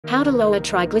How to lower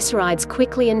triglycerides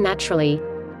quickly and naturally.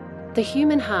 The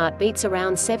human heart beats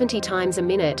around 70 times a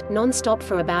minute, non-stop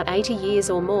for about 80 years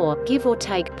or more, give or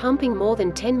take, pumping more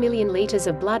than 10 million liters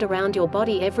of blood around your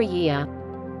body every year.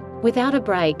 Without a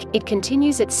break, it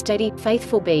continues its steady,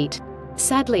 faithful beat.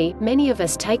 Sadly, many of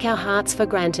us take our hearts for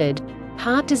granted.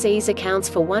 Heart disease accounts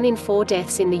for 1 in 4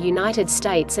 deaths in the United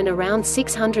States and around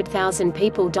 600,000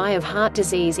 people die of heart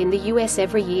disease in the US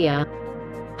every year.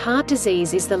 Heart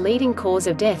disease is the leading cause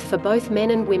of death for both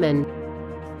men and women.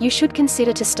 You should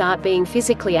consider to start being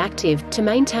physically active, to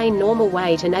maintain normal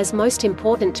weight, and as most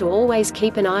important, to always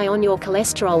keep an eye on your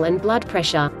cholesterol and blood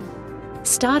pressure.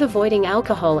 Start avoiding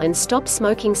alcohol and stop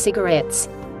smoking cigarettes.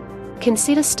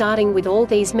 Consider starting with all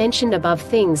these mentioned above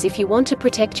things if you want to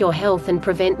protect your health and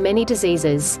prevent many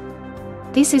diseases.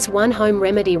 This is one home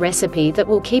remedy recipe that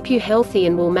will keep you healthy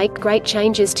and will make great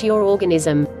changes to your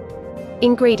organism.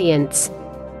 Ingredients: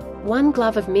 1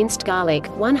 glove of minced garlic,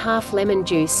 1/2 lemon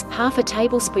juice, half a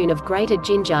tablespoon of grated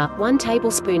ginger, 1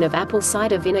 tablespoon of apple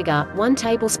cider vinegar, 1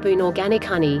 tablespoon organic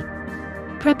honey.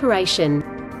 Preparation: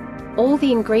 all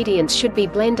the ingredients should be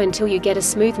blended until you get a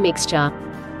smooth mixture.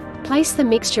 Place the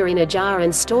mixture in a jar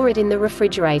and store it in the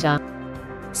refrigerator.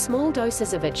 Small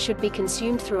doses of it should be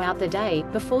consumed throughout the day,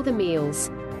 before the meals.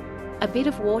 A bit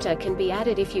of water can be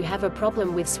added if you have a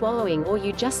problem with swallowing, or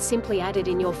you just simply add it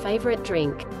in your favorite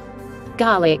drink.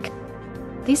 Garlic.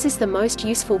 This is the most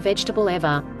useful vegetable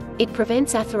ever. It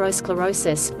prevents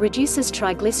atherosclerosis, reduces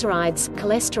triglycerides,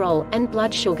 cholesterol, and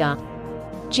blood sugar.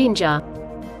 Ginger.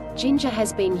 Ginger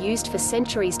has been used for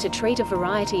centuries to treat a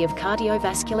variety of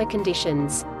cardiovascular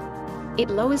conditions. It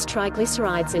lowers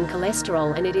triglycerides and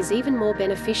cholesterol, and it is even more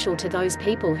beneficial to those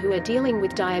people who are dealing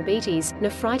with diabetes,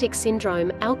 nephritic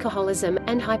syndrome, alcoholism,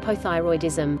 and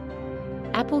hypothyroidism.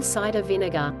 Apple cider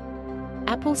vinegar.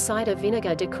 Apple cider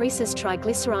vinegar decreases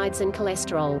triglycerides and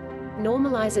cholesterol,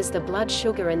 normalizes the blood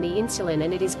sugar and the insulin,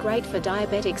 and it is great for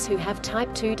diabetics who have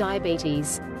type 2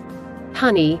 diabetes.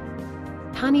 Honey.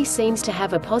 Honey seems to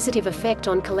have a positive effect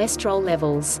on cholesterol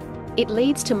levels. It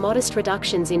leads to modest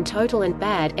reductions in total and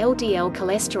bad LDL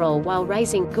cholesterol while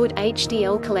raising good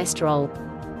HDL cholesterol.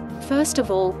 First of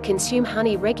all, consume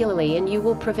honey regularly and you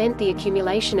will prevent the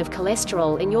accumulation of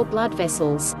cholesterol in your blood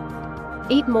vessels.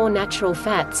 Eat more natural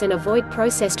fats and avoid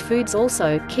processed foods.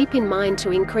 Also, keep in mind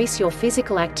to increase your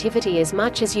physical activity as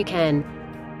much as you can.